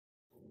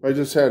I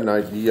just had an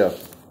idea,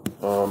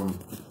 a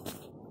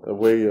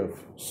way of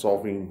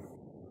solving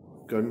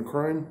gun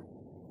crime.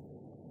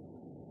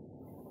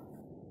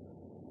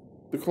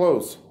 The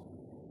clothes.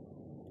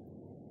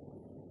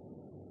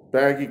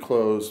 Baggy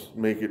clothes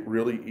make it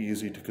really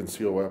easy to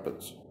conceal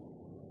weapons.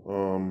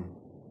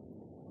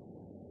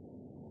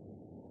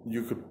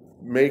 You could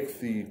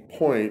make the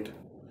point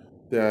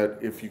that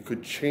if you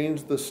could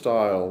change the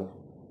style,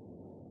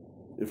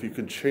 if you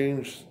could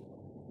change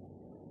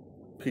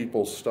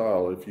people's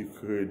style, if you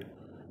could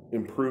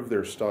improve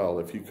their style,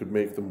 if you could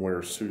make them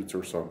wear suits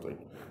or something,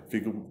 if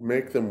you could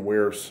make them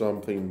wear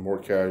something more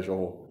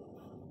casual,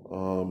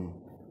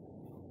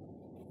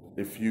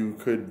 if you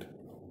could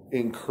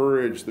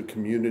encourage the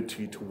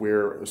community to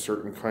wear a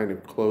certain kind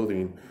of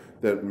clothing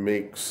that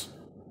makes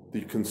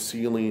the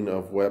concealing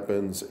of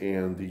weapons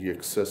and the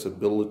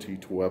accessibility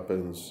to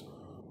weapons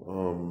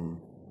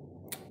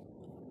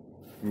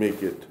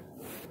make it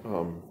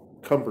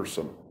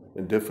cumbersome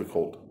and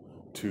difficult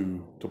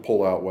to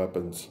pull out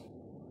weapons,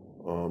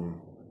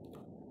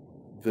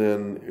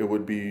 then it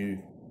would be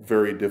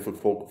very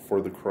difficult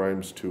for the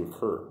crimes to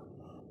occur.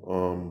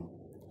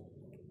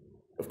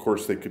 Of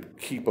course, they could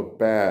keep a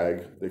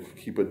bag, they could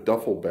keep a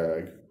duffel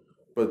bag,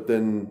 but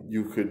then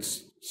you could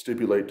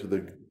stipulate to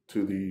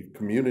the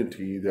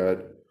community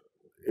that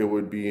it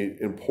would be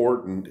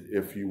important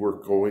if you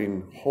were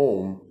going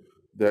home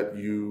that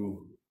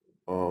you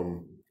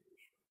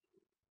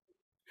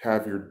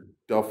have your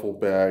duffel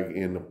bag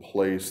in a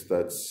place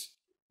that's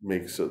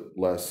makes it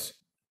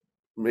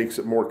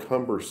more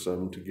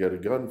cumbersome to get a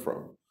gun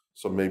from.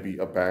 So maybe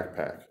a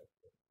backpack.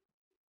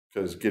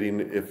 Because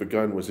if a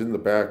gun was in the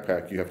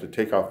backpack, you have to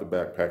take off the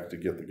backpack to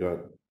get the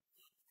gun.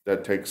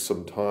 That takes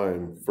some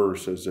time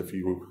versus if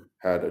you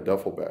had a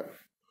duffel bag,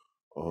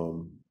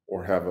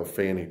 or have a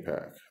fanny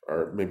pack,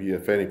 or maybe a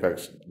fanny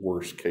pack's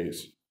worst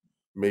case.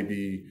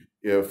 Maybe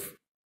if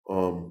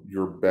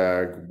your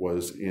bag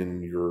was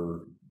in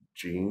your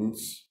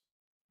jeans.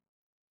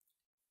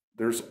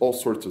 There's all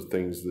sorts of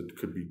things that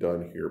could be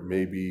done here.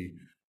 Maybe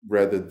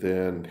rather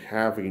than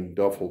having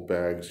duffel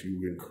bags,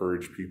 you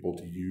encourage people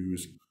to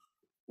use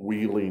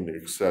wheeling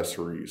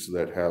accessories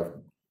that have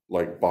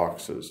like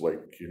boxes, like,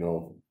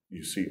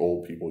 you see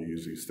old people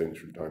use these things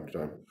from time to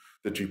time,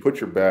 that you put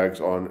your bags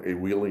on a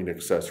wheeling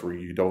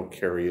accessory, you don't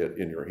carry it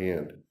in your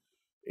hand.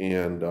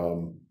 And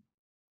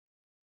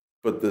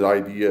but the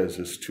idea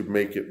is to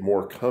make it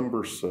more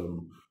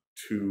cumbersome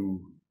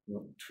to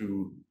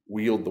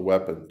wield the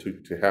weapon, to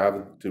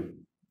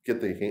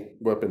get the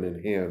weapon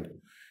in hand.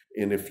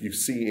 And if you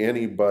see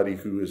anybody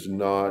who is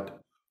not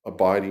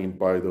abiding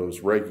by those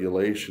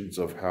regulations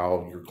of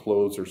how your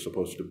clothes are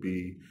supposed to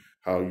be,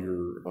 how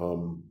you're,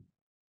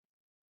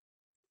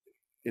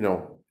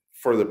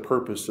 for the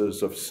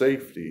purposes of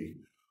safety,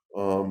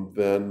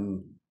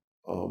 then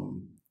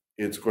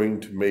it's going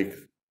to make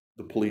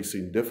the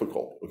policing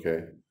difficult,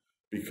 okay?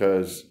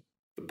 Because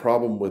the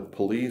problem with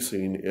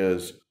policing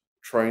is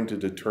trying to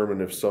determine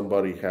if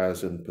somebody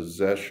has in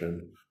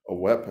possession a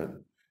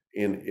weapon.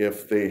 And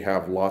if they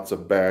have lots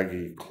of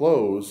baggy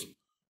clothes,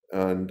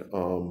 and,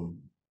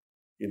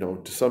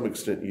 to some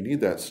extent you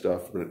need that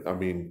stuff, but I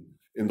mean,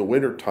 in the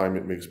wintertime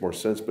it makes more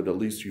sense, but at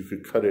least you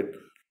could cut it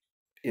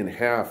in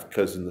half,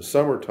 because in the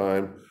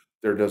summertime,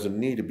 there doesn't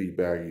need to be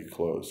baggy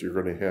clothes. You're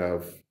going to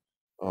have,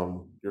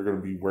 you're going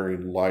to be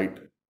wearing light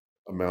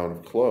amount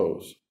of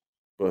clothes.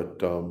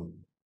 But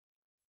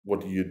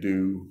what do you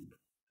do?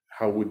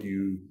 How would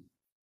you,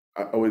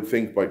 I would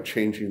think by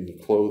changing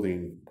the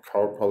clothing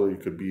probably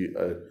could be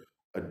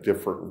a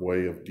different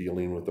way of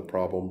dealing with the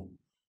problem.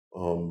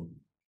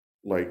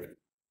 Like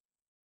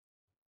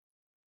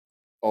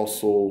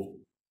also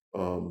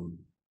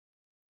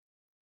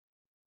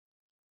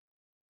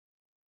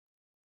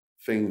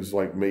things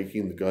like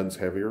making the guns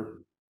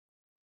heavier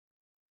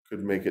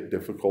could make it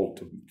difficult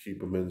to keep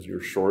them in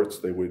your shorts.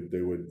 They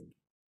would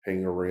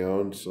hang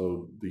around.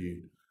 So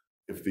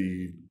if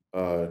the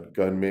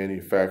gun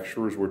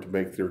manufacturers were to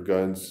make their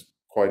guns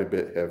quite a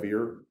bit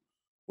heavier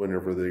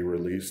whenever they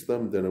release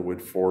them, then it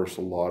would force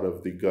a lot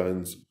of the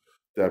guns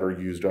that are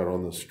used out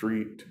on the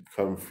street to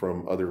come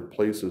from other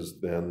places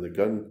than the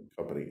gun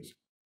companies.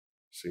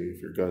 See, if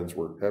your guns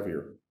were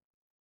heavier.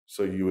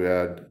 So you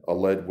add a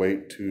lead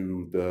weight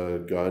to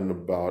the gun,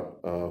 about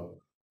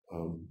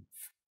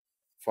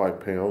 5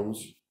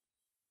 pounds,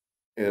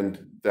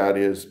 and that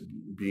is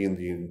being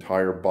the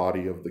entire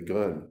body of the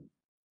gun.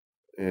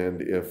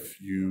 And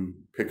if you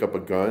pick up a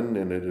gun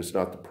and it is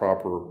not the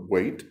proper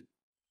weight,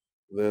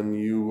 then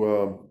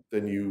you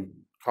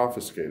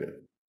confiscate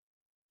it.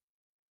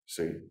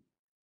 See,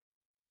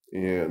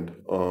 and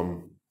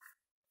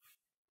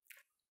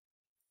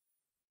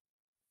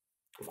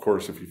of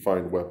course, if you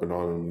find a weapon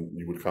on them,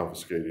 you would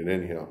confiscate it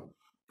anyhow.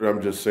 But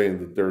I'm just saying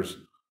that there's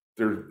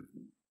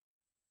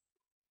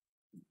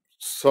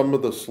some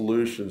of the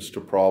solutions to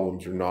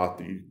problems are not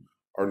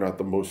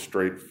the most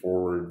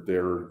straightforward.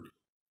 They're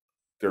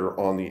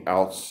on the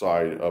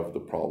outside of the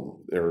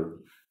problem.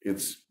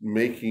 It's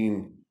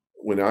making,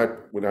 when I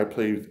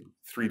play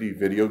 3D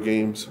video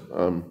games,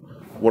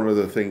 one of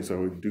the things I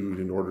would do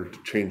in order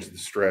to change the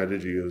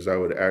strategy is I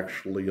would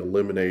actually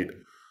eliminate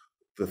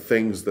the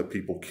things that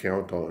people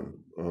count on.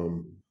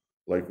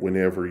 Like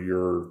whenever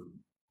you're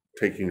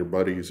taking your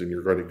buddies and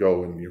you're going to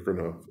go and you're going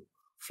to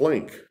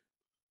flank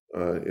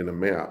in a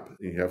map,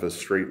 and you have a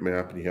straight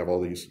map and you have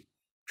all these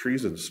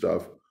trees and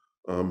stuff.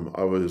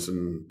 I was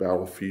in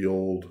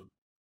Battlefield.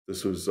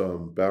 This was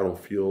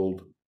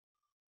Battlefield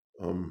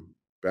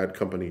Bad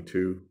Company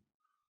 2.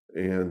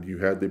 And you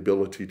had the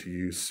ability to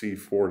use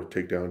C4 to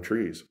take down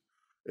trees.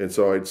 And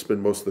so I'd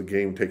spend most of the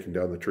game taking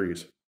down the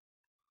trees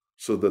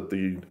so that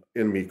the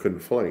enemy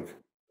couldn't flank.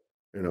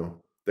 You know,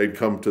 they'd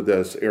come to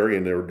this area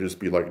and there would just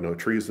be like no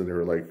trees, and they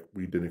were like,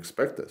 we didn't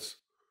expect this.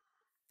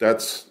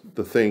 That's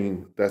the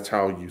thing. That's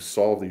how you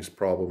solve these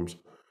problems,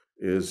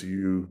 is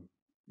you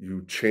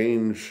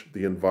change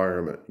the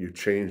environment. You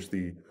change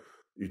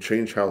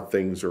how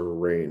things are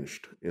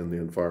arranged in the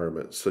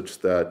environment such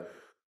that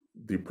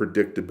the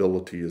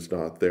predictability is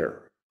not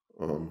there.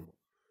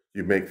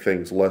 You make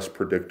things less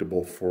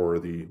predictable for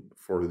the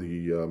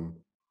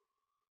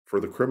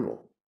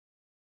criminal.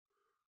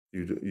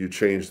 You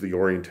change the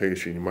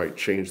orientation. You might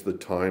change the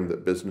time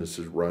that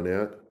businesses run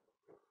at.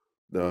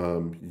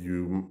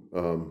 You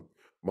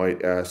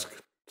might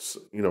ask,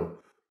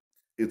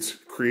 it's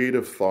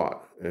creative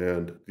thought.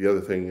 And the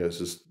other thing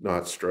is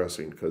not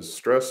stressing, because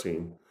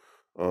stressing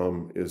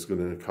is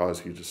going to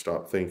cause you to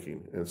stop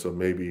thinking. And so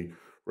maybe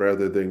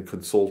rather than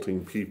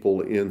consulting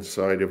people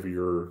inside of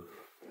your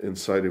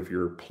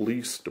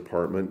police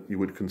department, you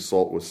would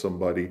consult with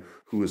somebody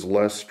who is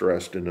less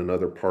stressed in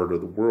another part of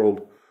the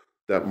world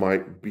that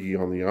might be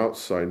on the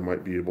outside,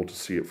 might be able to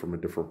see it from a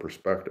different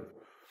perspective.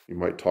 You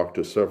might talk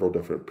to several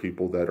different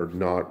people that are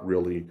not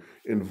really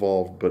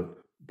involved,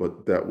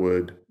 but that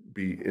would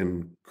be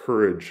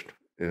encouraged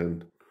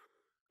and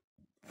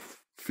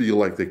feel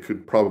like they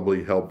could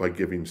probably help by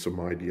giving some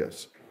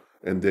ideas.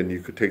 And then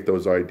you could take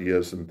those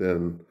ideas and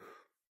then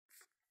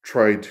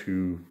try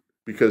to,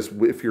 because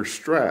if you're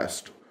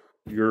stressed,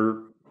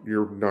 you're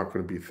not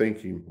going to be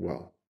thinking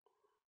well.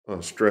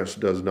 Stress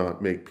does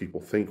not make people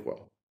think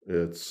well.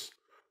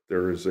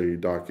 There is a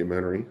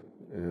documentary,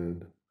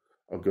 and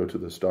I'll go to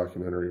this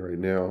documentary right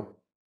now,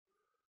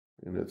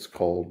 and it's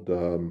called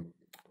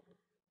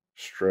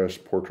Stress: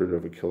 Portrait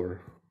of a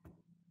Killer.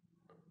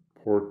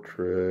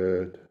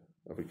 Portrait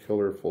of a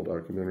Killer, full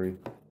documentary.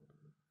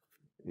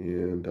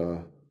 And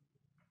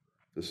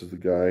this is the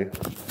guy.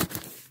 Let's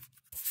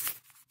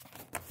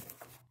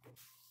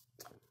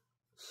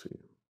see.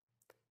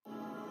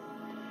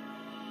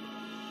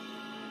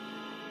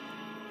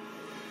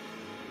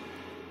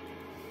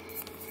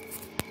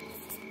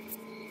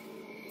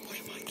 What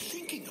am I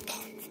thinking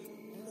about?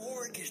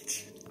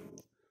 Mortgage.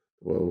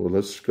 Well,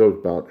 let's go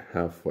about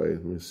halfway.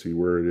 Let me see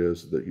where it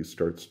is that he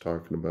starts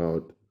talking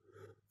about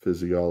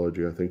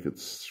physiology. I think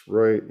it's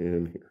right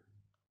in here.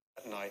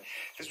 Night.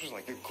 This was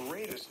like the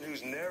greatest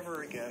news.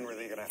 Never again were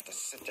they going to have to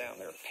sit down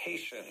their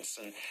patients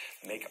and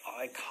make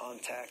eye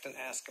contact and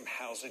ask them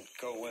how's it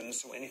going.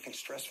 So anything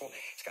stressful,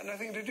 it's got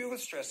nothing to do with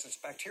stress. It's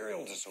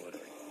bacterial disorder.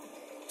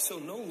 So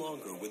no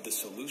longer would the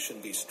solution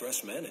be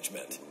stress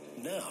management.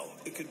 Now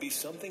it could be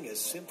something as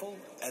simple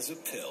as a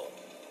pill.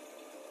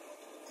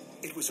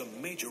 It was a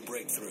major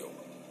breakthrough.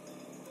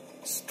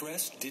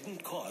 Stress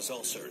didn't cause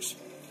ulcers.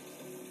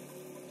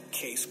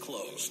 Case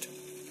closed.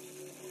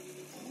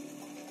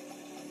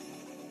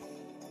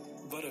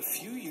 But a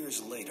few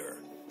years later,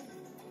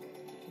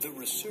 the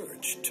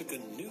research took a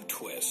new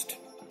twist.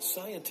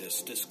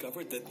 Scientists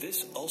discovered that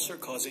this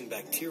ulcer-causing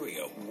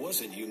bacteria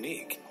wasn't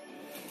unique.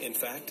 In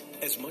fact,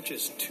 as much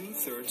as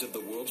 2/3 of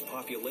the world's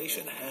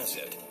population has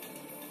it.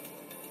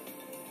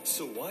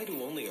 So why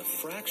do only a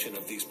fraction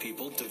of these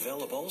people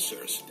develop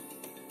ulcers?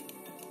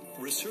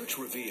 Research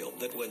revealed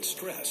that when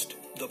stressed,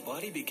 the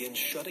body begins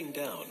shutting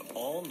down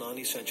all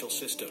non-essential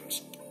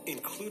systems,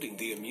 including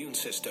the immune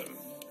system.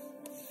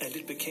 And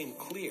it became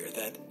clear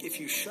that if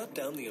you shut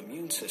down the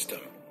immune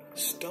system,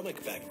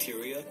 stomach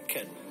bacteria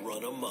can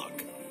run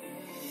amok.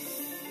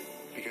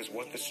 Because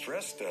what the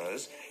stress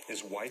does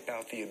is wipe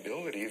out the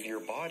ability of your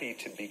body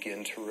to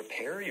begin to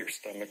repair your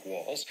stomach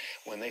walls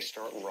when they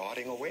start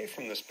rotting away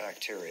from this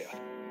bacteria.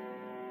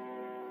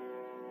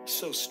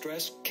 So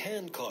stress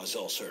can cause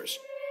ulcers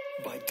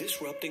by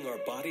disrupting our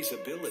body's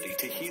ability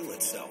to heal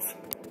itself.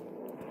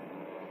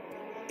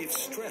 If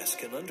stress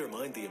can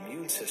undermine the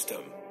immune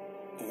system,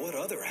 what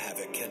other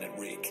havoc can it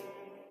wreak?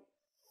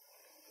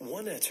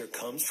 One answer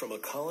comes from a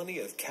colony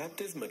of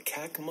captive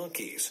macaque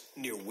monkeys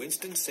near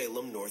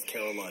Winston-Salem, North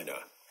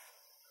Carolina.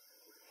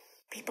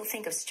 People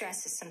think of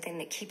stress as something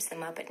that keeps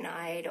them up at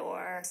night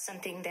or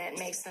something that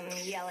makes them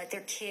yell at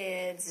their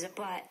kids.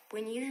 But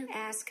when you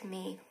ask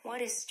me,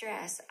 what is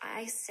stress?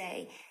 I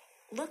say,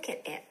 look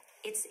at it.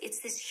 It's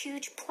this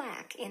huge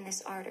plaque in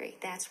this artery.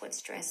 That's what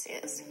stress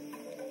is.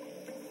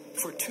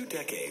 For 2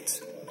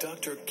 decades,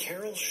 Dr.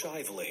 Carol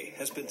Shively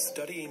has been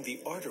studying the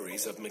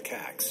arteries of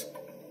macaques.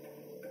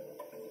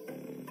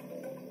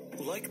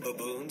 Like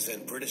baboons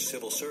and British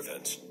civil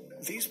servants,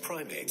 These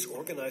primates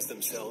organize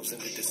themselves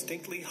into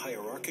distinctly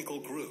hierarchical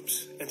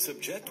groups and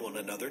subject one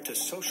another to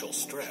social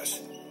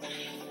stress.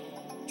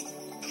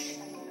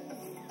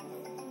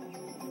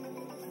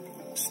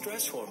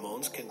 Stress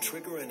hormones can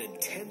trigger an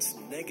intense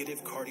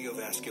negative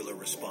cardiovascular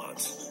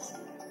response,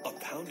 a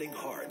pounding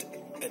heart,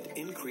 and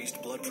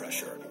increased blood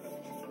pressure.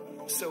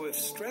 So if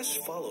stress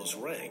follows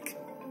rank,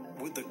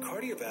 would the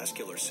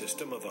cardiovascular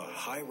system of a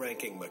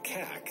high-ranking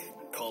macaque,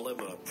 call him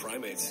a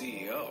primate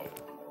CEO,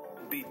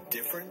 be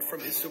different from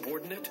his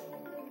subordinate?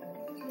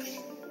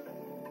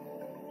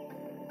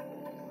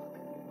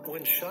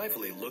 When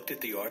Shively looked at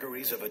the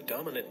arteries of a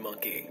dominant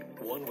monkey,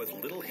 one with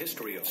little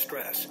history of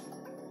stress,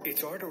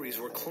 its arteries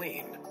were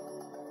clean.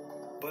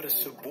 But a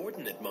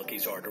subordinate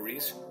monkey's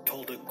arteries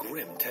told a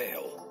grim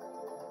tale.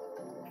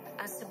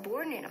 A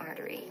subordinate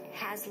artery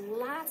has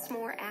lots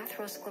more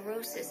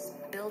atherosclerosis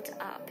built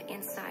up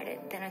inside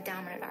it than a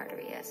dominant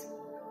artery is.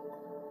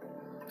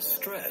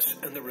 Stress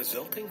and the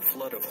resulting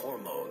flood of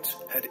hormones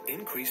had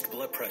increased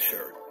blood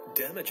pressure,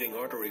 damaging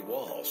artery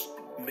walls,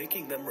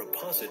 making them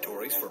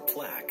repositories for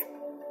plaque.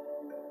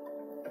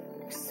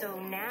 So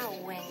now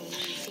when you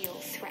feel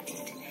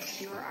threatened,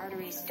 your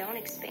arteries don't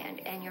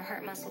expand and your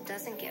heart muscle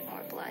doesn't get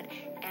more blood,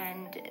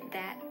 and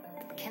that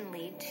can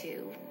lead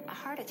to a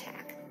heart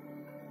attack.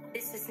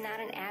 This is not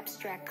an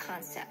abstract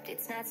concept.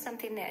 It's not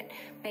something that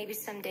maybe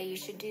someday you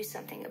should do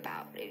something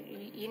about.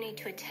 You need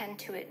to attend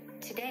to it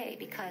today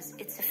because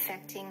it's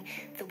affecting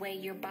the way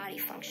your body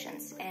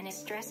functions. And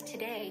stress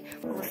today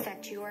will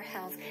affect your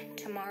health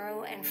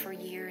tomorrow and for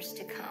years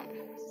to come.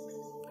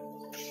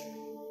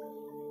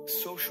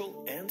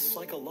 Social and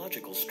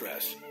psychological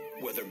stress,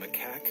 whether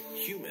macaque,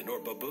 human, or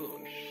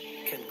baboon,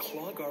 can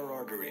clog our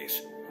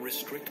arteries,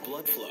 restrict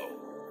blood flow,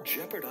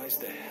 jeopardize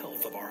the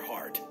health of our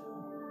heart.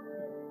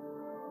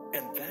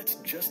 And that's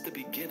just the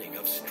beginning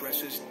of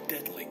stress's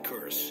deadly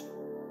curse.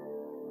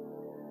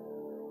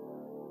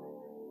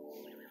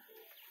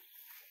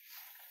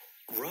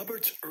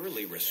 Robert's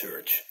early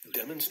research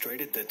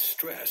demonstrated that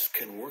stress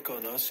can work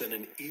on us in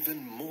an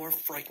even more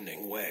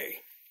frightening way.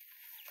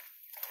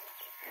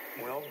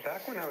 Well,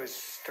 back when I was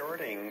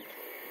starting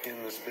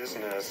in this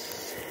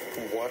business,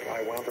 what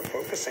I wound up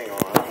focusing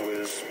on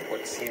was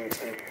what seemed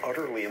an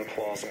utterly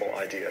implausible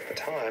idea at the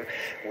time,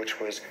 which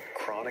was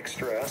chronic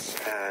stress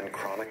and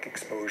chronic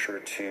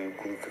exposure to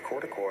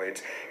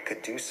glucocorticoids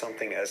could do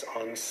something as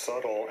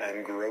unsubtle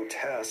and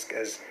grotesque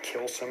as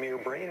kill some of your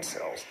brain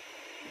cells.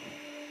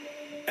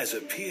 As a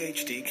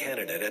PhD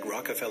candidate at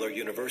Rockefeller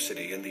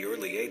University in the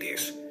early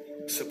 80s,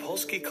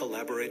 Sapolsky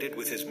collaborated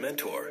with his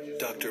mentor,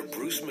 Dr.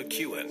 Bruce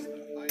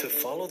McEwen, to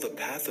follow the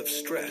path of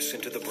stress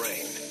into the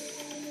brain.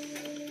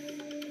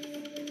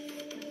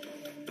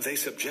 They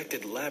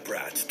subjected lab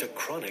rats to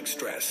chronic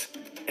stress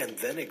and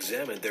then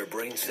examined their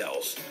brain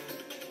cells.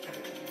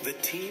 The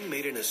team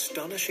made an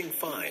astonishing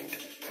find.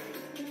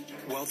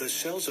 While the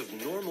cells of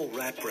normal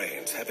rat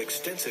brains have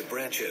extensive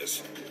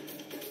branches,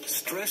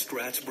 stressed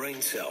rats'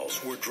 brain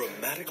cells were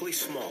dramatically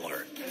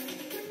smaller.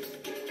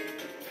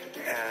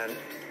 And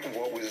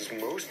what was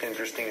most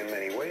interesting in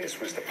many ways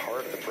was the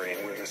part of the brain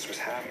where this was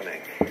happening,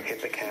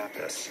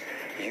 hippocampus.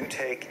 You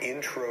take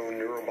intro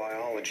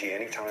neurobiology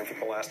anytime for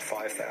the last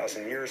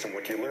 5,000 years, and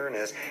what you learn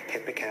is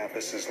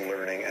hippocampus is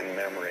learning and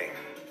memory.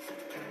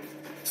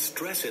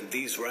 Stress in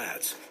these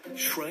rats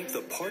shrank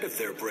the part of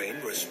their brain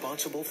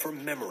responsible for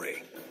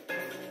memory.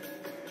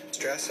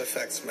 Stress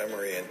affects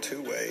memory in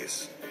two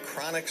ways.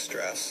 Chronic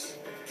stress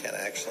can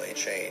actually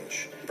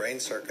change brain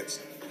circuits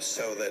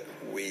so that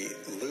we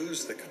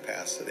lose the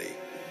capacity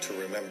to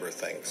remember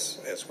things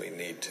as we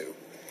need to.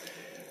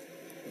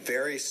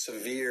 Very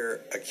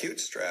severe acute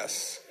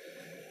stress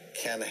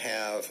can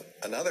have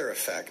another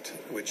effect,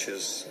 which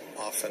is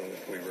often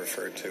we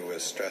refer to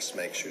as stress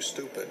makes you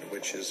stupid,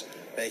 which is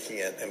making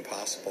it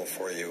impossible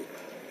for you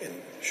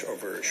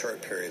over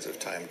short periods of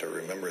time to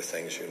remember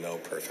things you know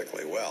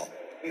perfectly well.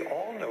 We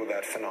all know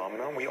that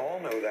phenomenon. We all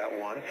know that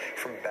one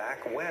from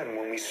back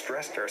when we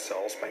stressed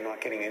ourselves by not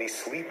getting any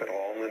sleep at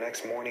all, and the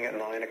next morning at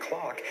 9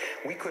 o'clock,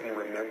 we couldn't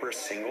remember a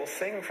single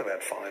thing for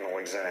that final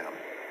exam.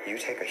 You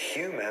take a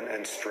human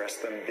and stress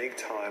them big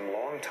time,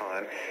 long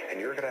time, and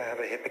you're going to have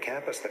a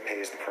hippocampus that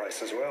pays the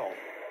price as well.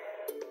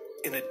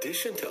 In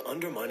addition to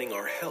undermining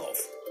our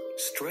health,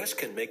 stress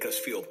can make us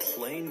feel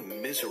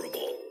plain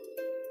miserable.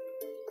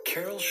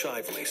 Carol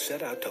Shively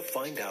set out to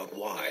find out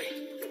why.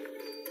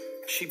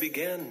 She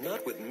began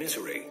not with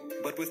misery,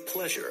 but with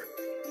pleasure.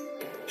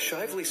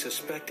 Shively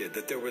suspected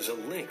that there was a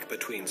link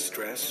between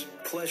stress,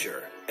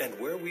 pleasure, and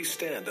where we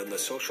stand on the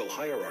social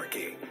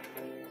hierarchy.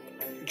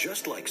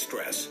 Just like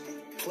stress,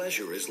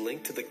 pleasure is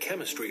linked to the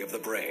chemistry of the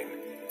brain.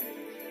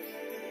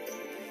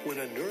 When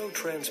a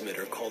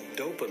neurotransmitter called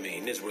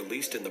dopamine is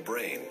released in the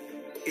brain,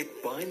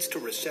 it binds to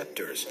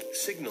receptors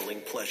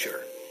signaling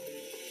pleasure.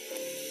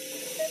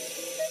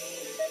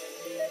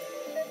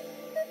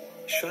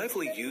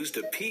 Shively used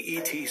a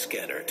PET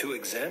scanner to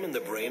examine the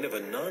brain of a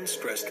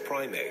non-stressed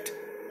primate,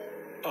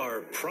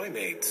 our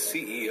primate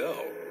CEO.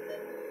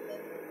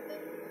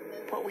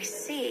 what we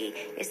see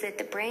is that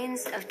the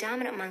brains of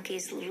dominant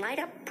monkeys light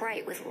up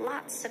bright with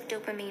lots of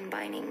dopamine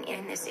binding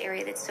in this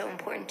area that's so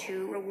important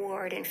to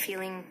reward and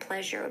feeling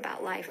pleasure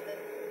about life.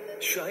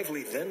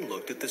 Shively then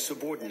looked at the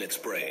subordinate's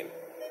brain.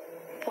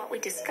 What we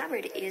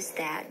discovered is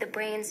that the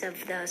brains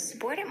of the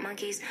subordinate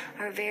monkeys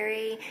are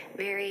very,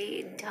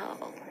 very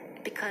dull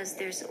because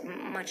there's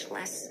much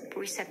less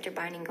receptor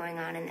binding going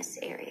on in this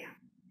area.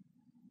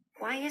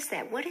 Why is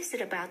that? What is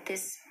it about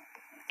this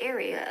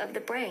area of the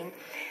brain?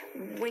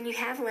 When you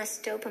have less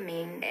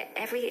dopamine,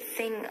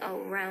 everything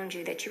around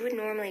you that you would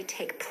normally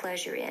take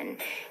pleasure in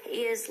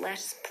is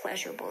less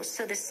pleasurable.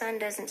 So the sun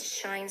doesn't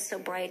shine so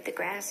bright, the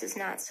grass is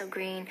not so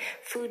green,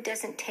 food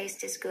doesn't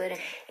taste as good.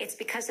 It's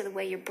because of the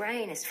way your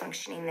brain is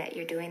functioning that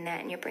you're doing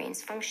that, and your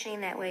brain's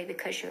functioning that way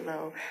because you're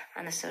low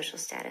on the social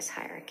status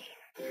hierarchy.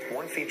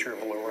 One feature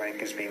of low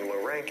rank is being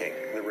low ranking,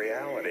 the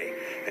reality.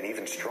 An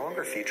even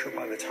stronger feature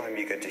by the time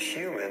you get to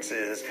humans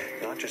is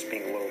not just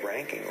being low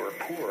ranking or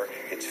poor,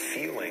 it's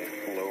feeling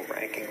low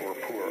ranking or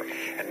poor.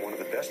 And one of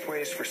the best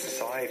ways for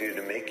society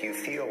to make you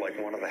feel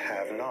like one of the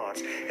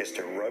have-nots is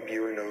to rub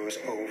your nose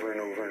over and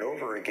over and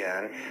over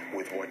again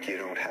with what you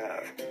don't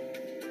have.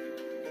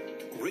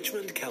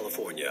 Richmond,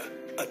 California,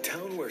 a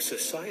town where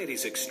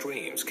society's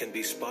extremes can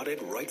be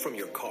spotted right from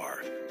your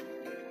car.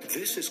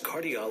 This is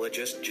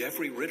cardiologist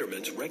Jeffrey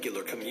Ritterman's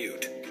regular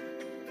commute.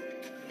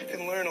 You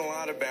can learn a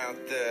lot about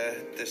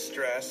the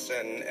stress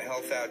and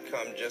health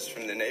outcome just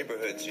from the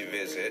neighborhoods you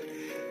visit.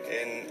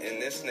 In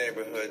this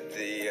neighborhood,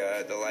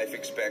 the life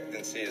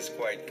expectancy is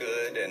quite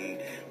good, and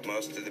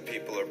most of the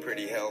people are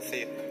pretty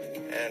healthy.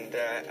 And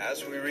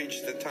as we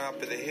reach the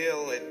top of the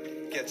hill,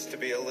 it gets to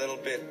be a little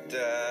bit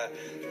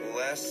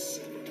less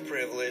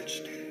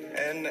privileged.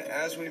 And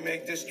as we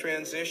make this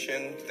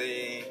transition,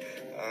 the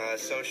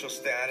social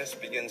status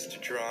begins to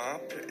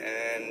drop,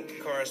 and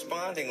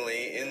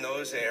correspondingly in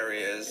those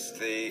areas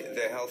the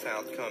health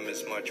outcome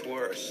is much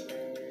worse.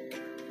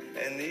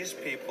 And these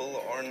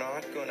people are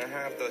not going to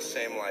have the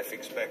same life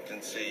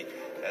expectancy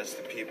as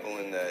the people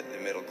in the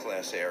middle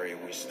class area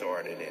we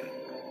started in.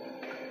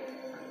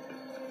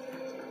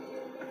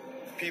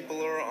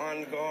 People are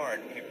on guard,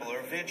 people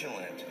are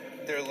vigilant,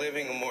 they're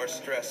living a more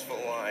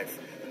stressful life.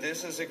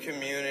 This is a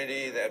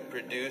community that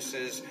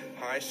produces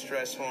high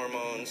stress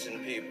hormones in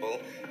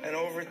people, and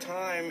over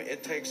time,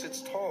 it takes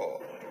its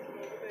toll.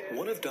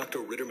 One of Dr.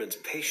 Ritterman's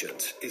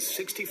patients is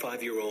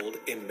 65-year-old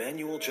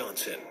Emmanuel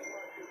Johnson.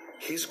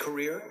 His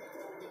career?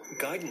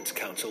 Guidance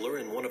counselor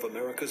in one of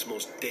America's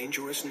most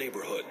dangerous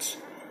neighborhoods.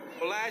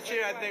 Well, last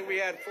year, I think we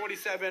had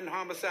 47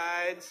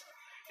 homicides.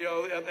 You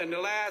know, in the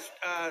last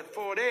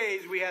 4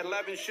 days, we had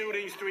 11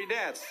 shootings, 3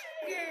 deaths.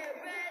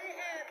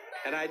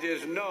 And I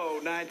just know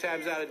 9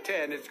 times out of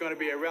 10, it's going to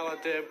be a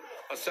relative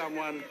or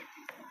someone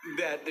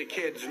that the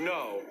kids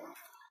know.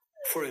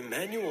 For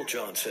Emmanuel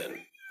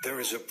Johnson, there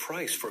is a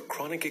price for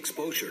chronic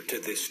exposure to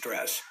this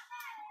stress.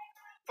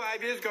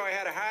 5 years ago, I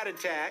had a heart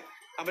attack.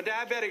 I'm a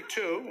diabetic,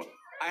 too.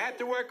 I have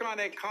to work on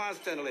it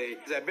constantly.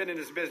 I've been in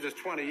this business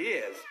 20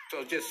 years,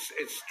 so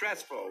it's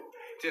stressful,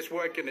 just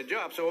working the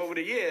job. So over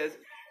the years,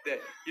 the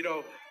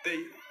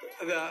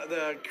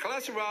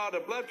cholesterol,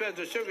 the blood pressure,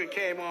 the sugar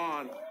came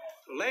on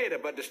later,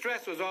 but the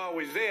stress was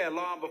always there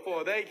long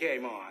before they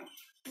came on.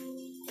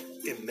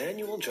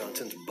 Emmanuel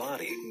Johnson's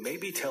body may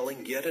be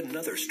telling yet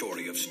another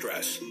story of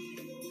stress.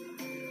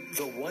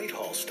 The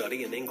Whitehall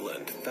study in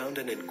England found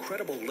an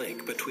incredible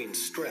link between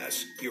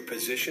stress, your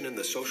position in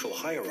the social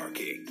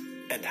hierarchy,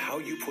 and how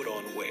you put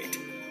on weight.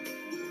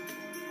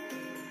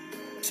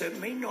 So it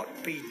may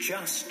not be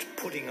just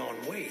putting on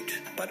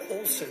weight, but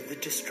also the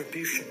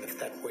distribution of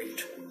that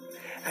weight.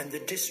 And the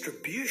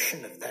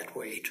distribution of that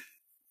weight,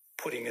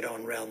 putting it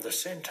on round the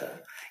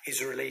center,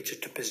 is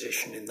related to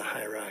position in the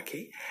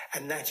hierarchy,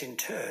 and that in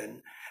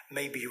turn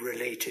may be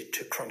related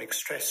to chronic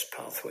stress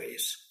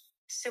pathways.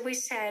 So we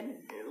said,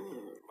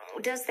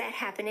 does that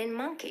happen in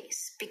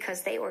monkeys?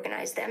 Because they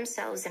organize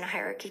themselves in a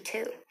hierarchy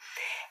too.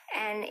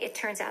 And it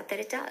turns out that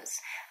it does.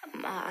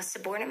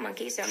 Subordinate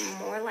monkeys are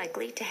more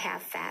likely to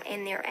have fat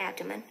in their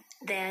abdomen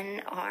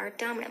than are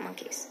dominant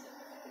monkeys.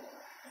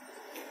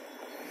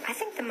 I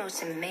think the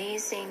most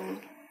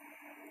amazing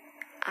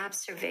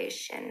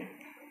observation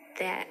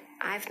that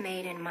I've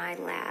made in my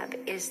lab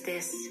is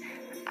this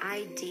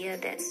idea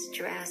that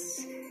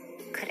stress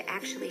could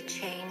actually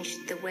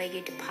change the way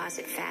you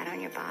deposit fat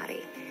on your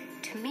body.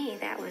 To me,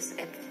 that was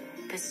a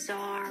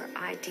bizarre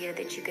idea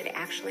that you could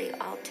actually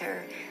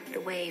alter the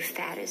way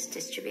fat is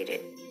distributed.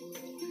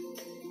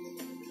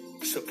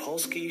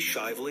 Sapolsky,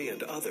 Shively,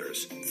 and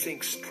others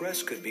think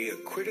stress could be a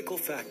critical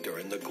factor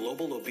in the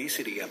global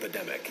obesity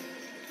epidemic.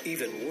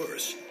 Even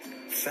worse,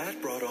 fat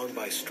brought on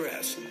by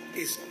stress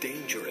is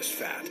dangerous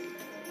fat.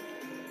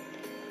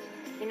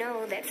 You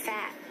know that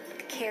fat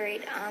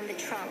carried on the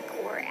trunk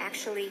or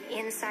actually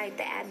inside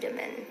the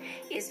abdomen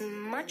is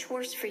much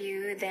worse for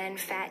you than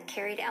fat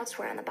carried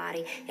elsewhere on the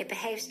body. It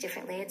behaves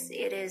differently.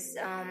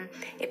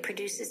 It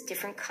produces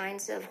different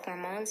kinds of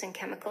hormones and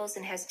chemicals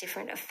and has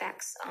different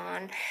effects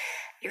on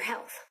your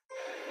health.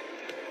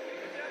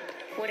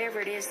 whatever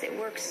it is that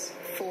works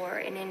for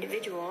an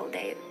individual,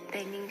 they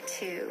need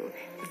to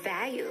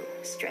value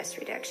stress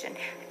reduction.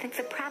 I think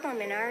the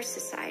problem in our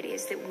society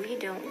is that we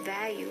don't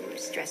value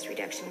stress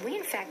reduction. We,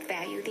 in fact,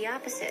 value the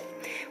opposite.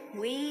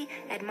 We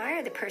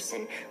admire the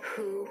person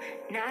who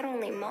not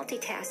only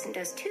multitasks and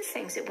does 2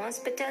 things at once,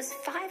 but does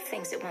 5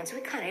 things at once. We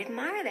kind of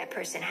admire that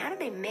person. How do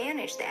they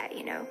manage that,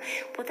 you know?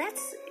 Well,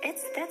 that's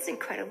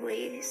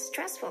incredibly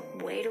stressful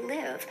way to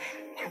live.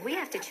 We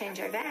have to change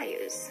our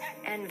values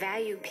and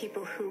value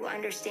people who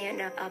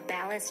understand a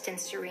balanced and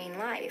serene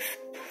life.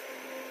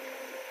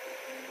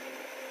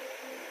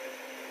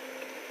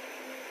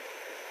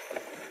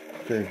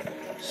 Okay,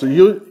 so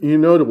you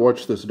know to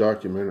watch this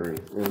documentary,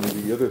 and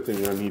the other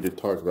thing I need to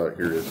talk about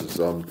here is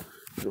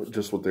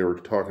just what they were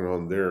talking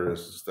on there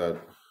is that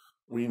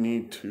we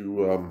need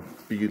to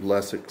be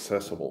less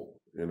accessible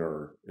in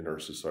our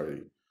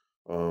society.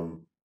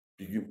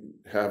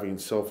 Having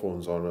cell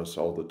phones on us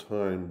all the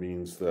time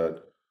means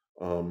that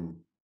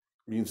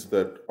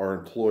our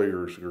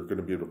employers are going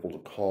to be able to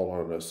call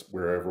on us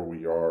wherever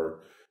we are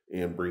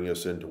and bring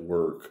us into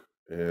work,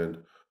 and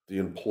the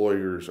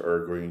employers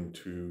are going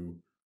to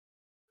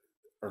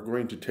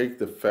take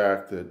the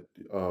fact that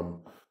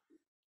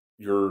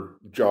your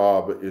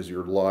job is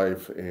your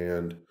life,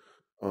 and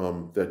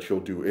that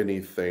you'll do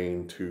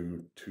anything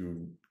to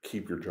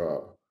keep your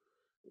job,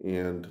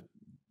 and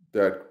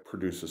that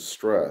produces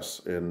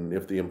stress. And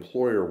if the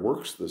employer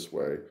works this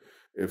way,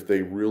 if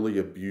they really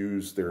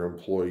abuse their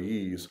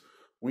employees,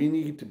 we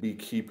need to be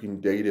keeping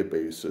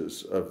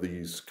databases of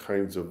these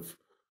kinds of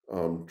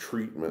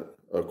treatment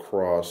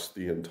across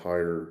the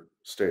entire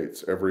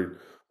states. Every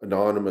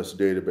anonymous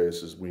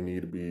databases, we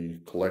need to be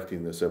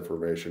collecting this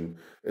information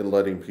and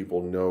letting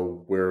people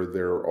know where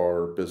there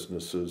are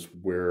businesses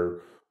where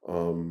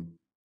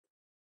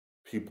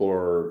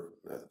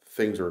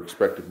things are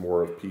expected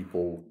more of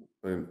people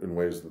in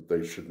ways that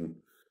they shouldn't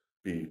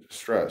be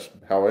stressed.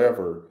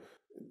 However,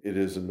 it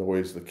isn't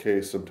always the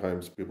case.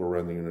 Sometimes people are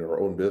running their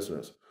own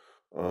business.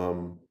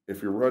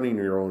 If you're running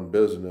your own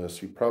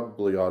business, you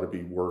probably ought to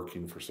be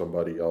working for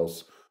somebody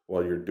else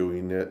while you're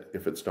doing it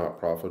if it's not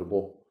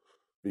profitable,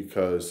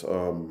 because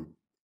in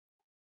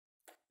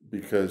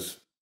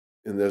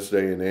this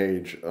day and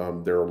age,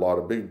 there are a lot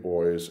of big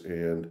boys,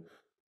 and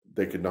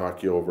they could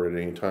knock you over at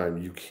any time.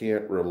 You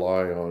can't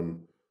rely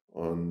on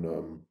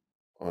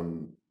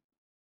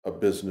a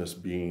business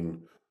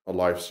being a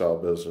lifestyle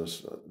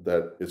business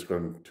that is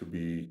going to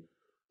be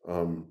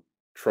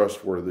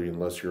trustworthy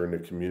unless you're in a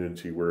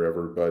community where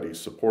everybody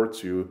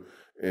supports you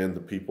and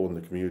the people in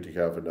the community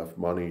have enough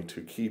money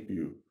to keep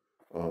you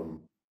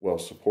well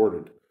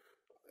supported.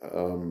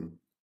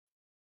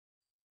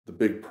 The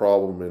big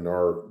problem in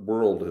our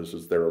world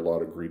is there are a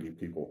lot of greedy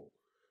people,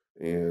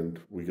 and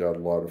we got a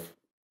lot of,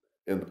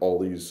 and all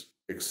these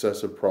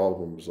excessive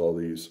problems, all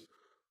these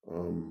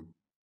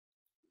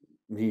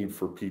need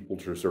for people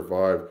to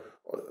survive.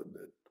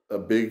 A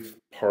big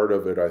part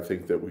of it, I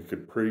think, that we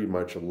could pretty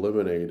much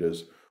eliminate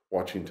is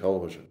watching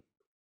television,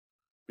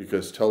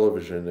 because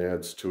television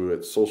adds to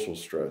it social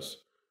stress,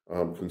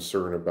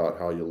 concern about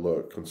how you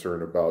look,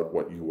 concern about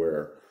what you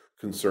wear,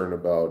 concern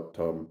about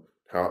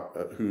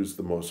who's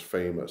the most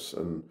famous,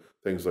 and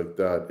things like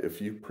that.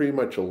 If you pretty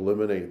much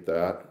eliminate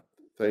that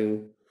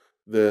thing,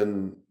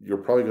 then you're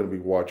probably going to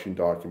be watching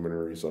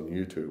documentaries on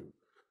YouTube.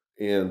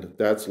 And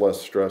that's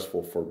less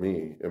stressful for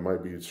me. It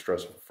might be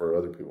stressful for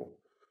other people.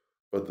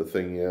 But the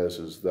thing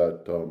is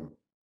that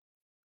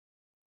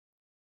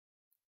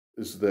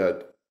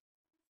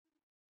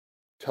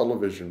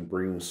television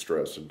brings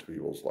stress into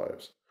people's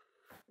lives.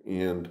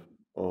 And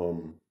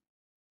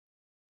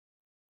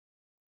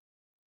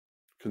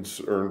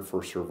concern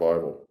for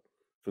survival,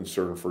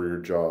 concern for your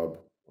job,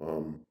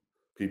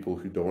 people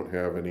who don't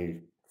have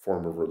any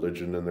form of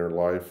religion in their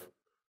life,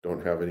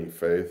 don't have any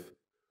faith,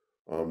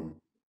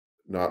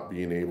 not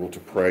being able to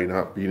pray,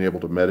 not being able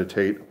to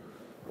meditate,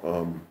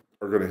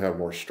 are going to have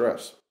more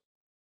stress.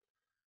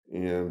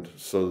 And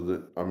so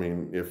that, I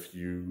mean, if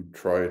you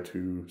try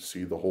to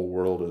see the whole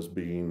world as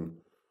being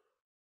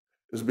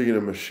a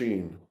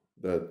machine,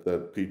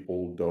 that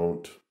people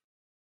don't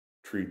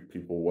treat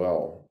people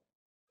well,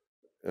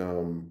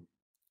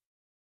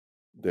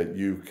 that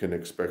you can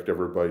expect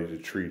everybody to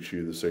treat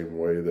you the same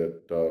way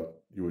that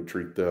you would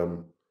treat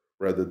them,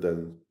 rather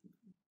than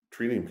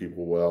treating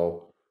people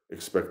well,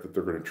 expect that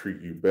they're going to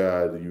treat you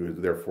bad,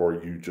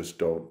 therefore you just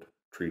don't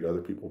treat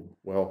other people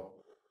well.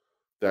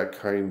 That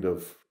kind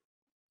of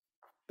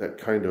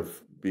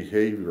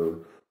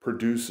behavior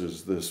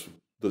produces this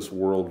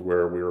world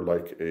where we're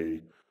like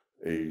a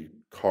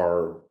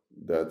car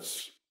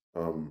that's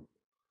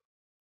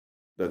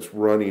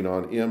running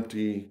on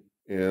empty,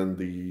 and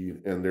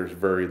there's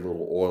very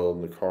little oil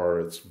in the car.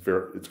 It's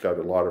got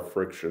a lot of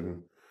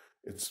friction.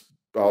 It's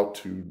about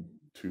to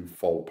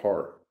fall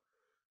apart.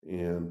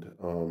 And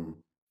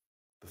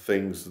the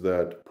things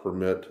that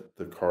permit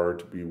the car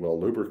to be well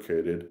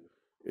lubricated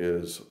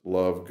is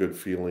love, good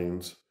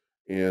feelings,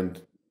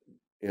 and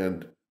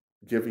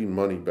giving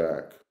money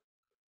back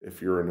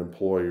if you're an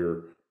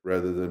employer,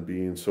 rather than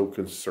being so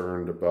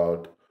concerned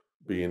about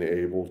being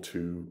able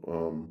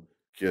to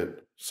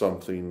get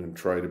something and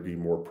try to be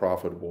more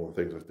profitable and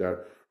things like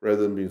that,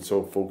 rather than being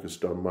so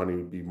focused on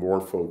money, be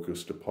more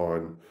focused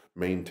upon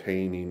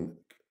maintaining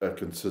a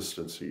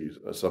consistency,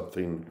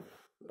 something,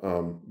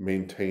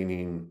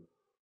 maintaining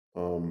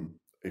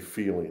a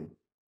feeling,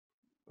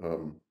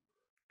 um,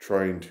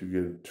 trying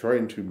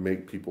to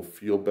make people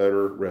feel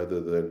better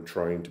rather than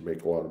trying to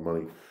make a lot of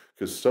money.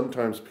 Because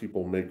sometimes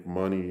people make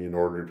money in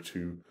order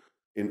to,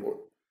 in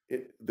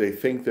they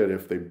think that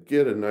if they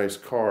get a nice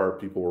car,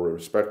 people will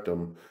respect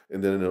them,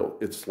 and then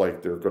it's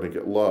like they're going to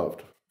get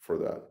loved for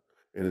that,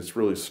 and it's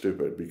really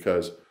stupid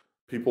because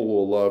people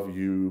will love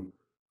you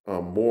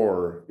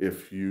more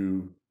if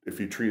you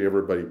treat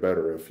everybody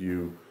better, if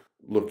you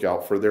look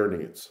out for their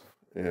needs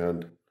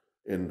and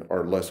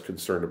are less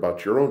concerned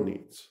about your own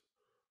needs.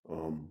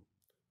 Um,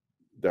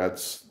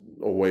 that's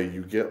a way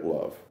you get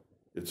love.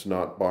 It's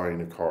not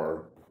buying a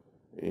car,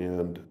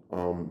 and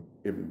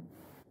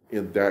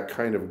in that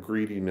kind of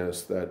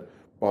greediness, that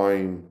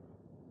buying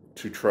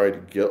to try to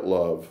get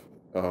love,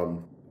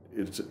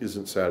 it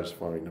isn't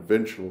satisfying.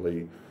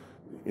 Eventually,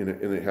 and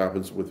it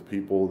happens with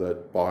people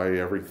that buy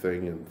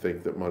everything and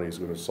think that money is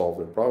going to solve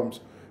their problems.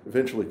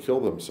 Eventually, kill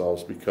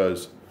themselves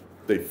because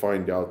they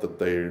find out that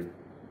they're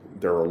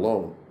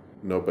alone.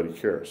 Nobody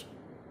cares,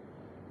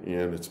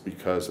 and it's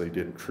because they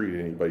didn't treat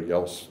anybody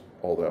else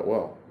all that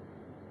well.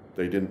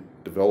 They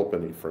didn't develop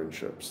any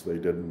friendships. They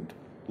didn't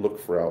look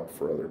out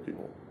for other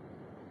people.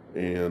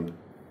 And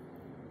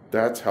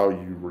that's how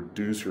you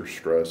reduce your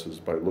stress, is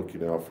by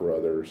looking out for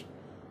others,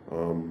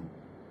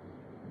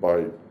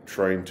 by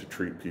trying to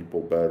treat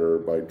people better,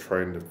 by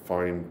trying to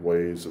find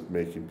ways of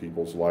making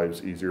people's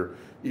lives easier,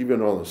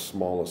 even on the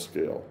smallest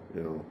scale.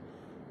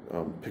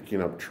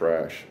 Picking up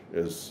trash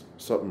is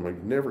something I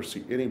never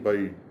see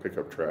anybody pick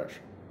up trash.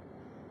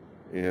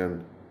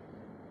 And,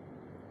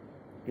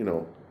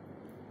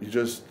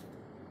 this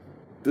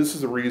is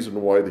the reason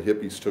why the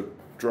hippies took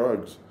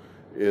drugs,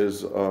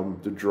 is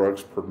the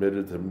drugs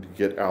permitted them to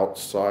get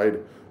outside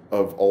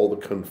of all the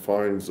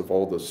confines of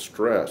all the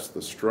stress,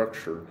 the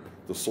structure,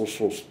 the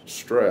social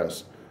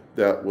stress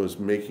that was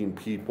making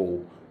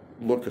people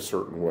look a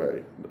certain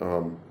way,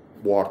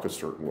 walk a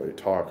certain way,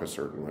 talk a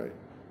certain way,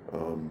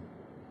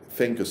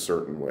 think a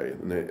certain way.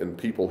 And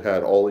people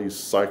had all these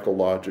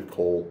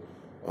psychological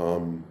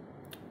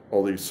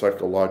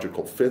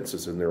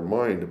fences in their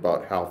mind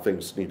about how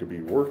things need to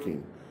be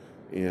working,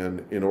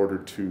 and in order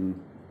to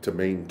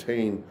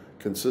maintain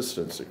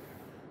consistency.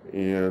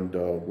 And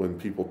when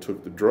people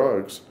took the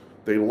drugs,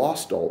 they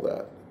lost all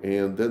that,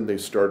 and then they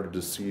started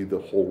to see the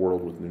whole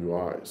world with new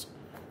eyes.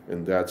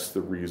 And that's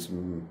the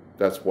reason,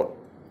 that's what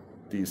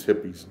these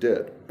hippies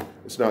did.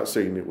 It's not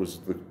saying it was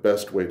the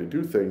best way to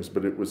do things,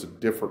 but it was a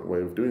different way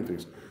of doing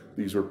things.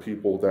 These are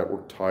people that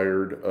were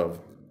tired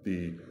of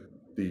the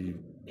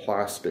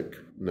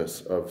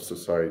plasticness of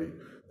society,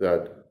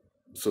 that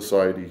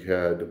society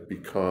had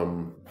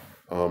become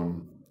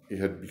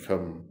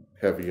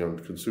heavy on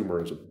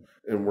consumerism.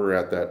 And we're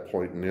at that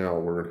point now.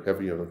 We're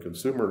heavy on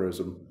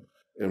consumerism,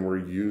 and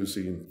we're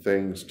using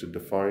things to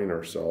define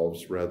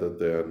ourselves rather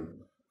than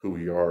who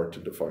we are to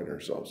define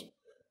ourselves.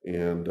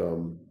 And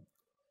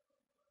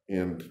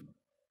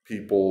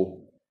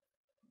people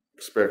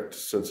expect,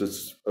 since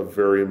it's a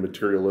very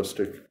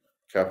materialistic,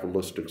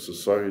 capitalistic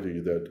society,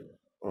 that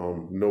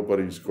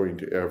nobody's going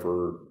to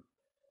ever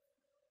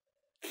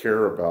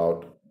care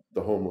about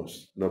the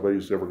homeless.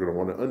 Nobody's ever going to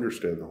want to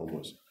understand the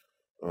homeless.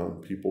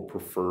 People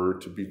prefer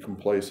to be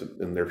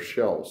complacent in their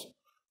shells.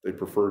 They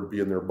prefer to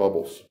be in their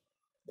bubbles.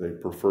 They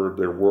prefer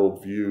their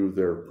worldview,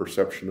 their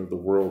perception of the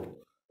world,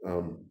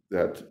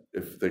 that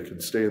if they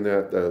can stay in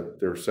that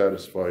they're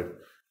satisfied.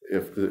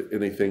 If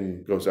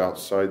anything goes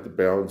outside the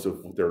bounds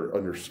of their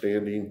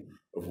understanding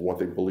of what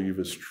they believe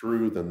is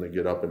true, then they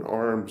get up in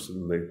arms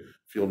and they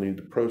feel need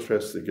to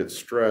protest, they get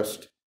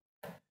stressed.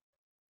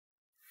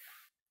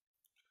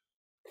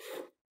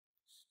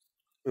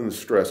 And the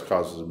stress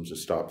causes them to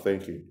stop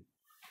thinking.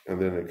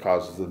 And then it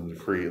causes them to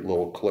create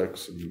little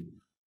cliques. And,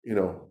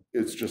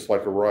 it's just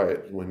like a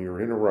riot. When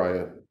you're in a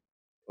riot,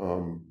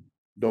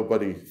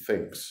 nobody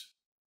thinks.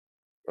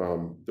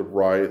 The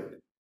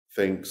riot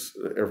thinks,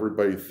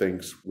 everybody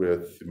thinks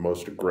with the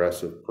most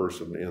aggressive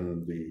person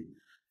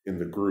in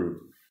the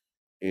group.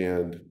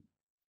 And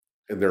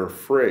they're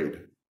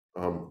afraid.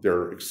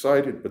 They're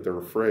excited, but they're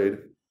afraid.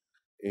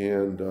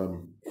 And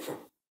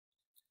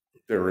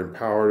they're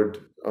empowered.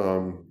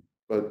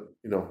 But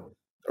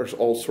there's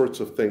all sorts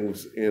of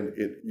things, and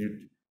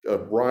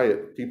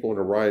people in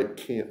a riot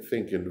can't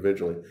think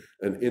individually.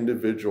 An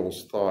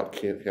individual's thought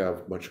can't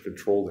have much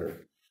control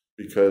there,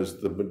 because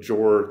the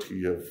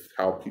majority of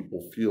how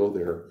people feel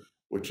there,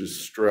 which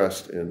is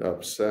stressed and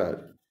upset,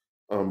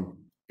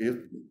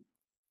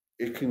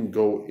 it can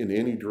go in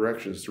any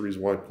direction. It's the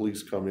reason why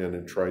police come in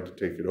and try to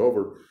take it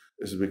over,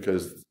 is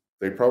because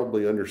they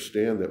probably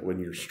understand that when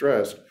you're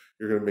stressed,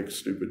 you're going to make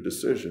stupid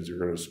decisions. You're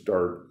going to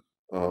start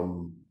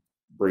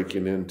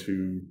breaking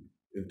into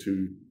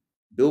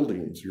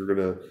buildings.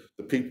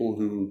 The people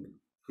who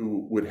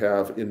would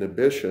have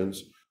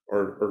inhibitions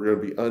are going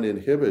to be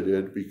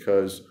uninhibited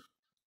because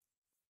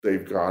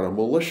they've got a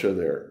militia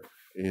there,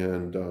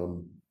 and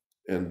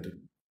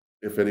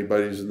if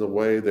anybody's in the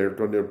way, they're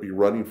going to be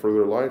running for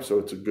their life. So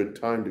it's a good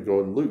time to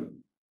go and loot.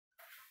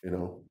 You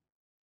know,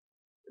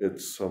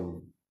 it's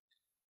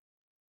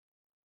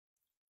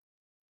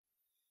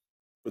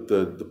but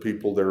the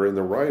people that are in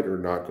the right are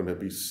not going to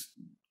be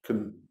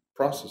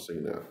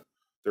processing that.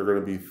 They're going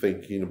to be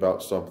thinking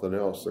about something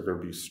else. They're going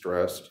to be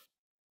stressed.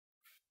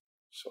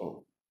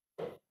 So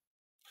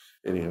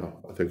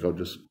anyhow, I think I'll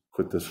just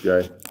quit this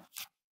guy.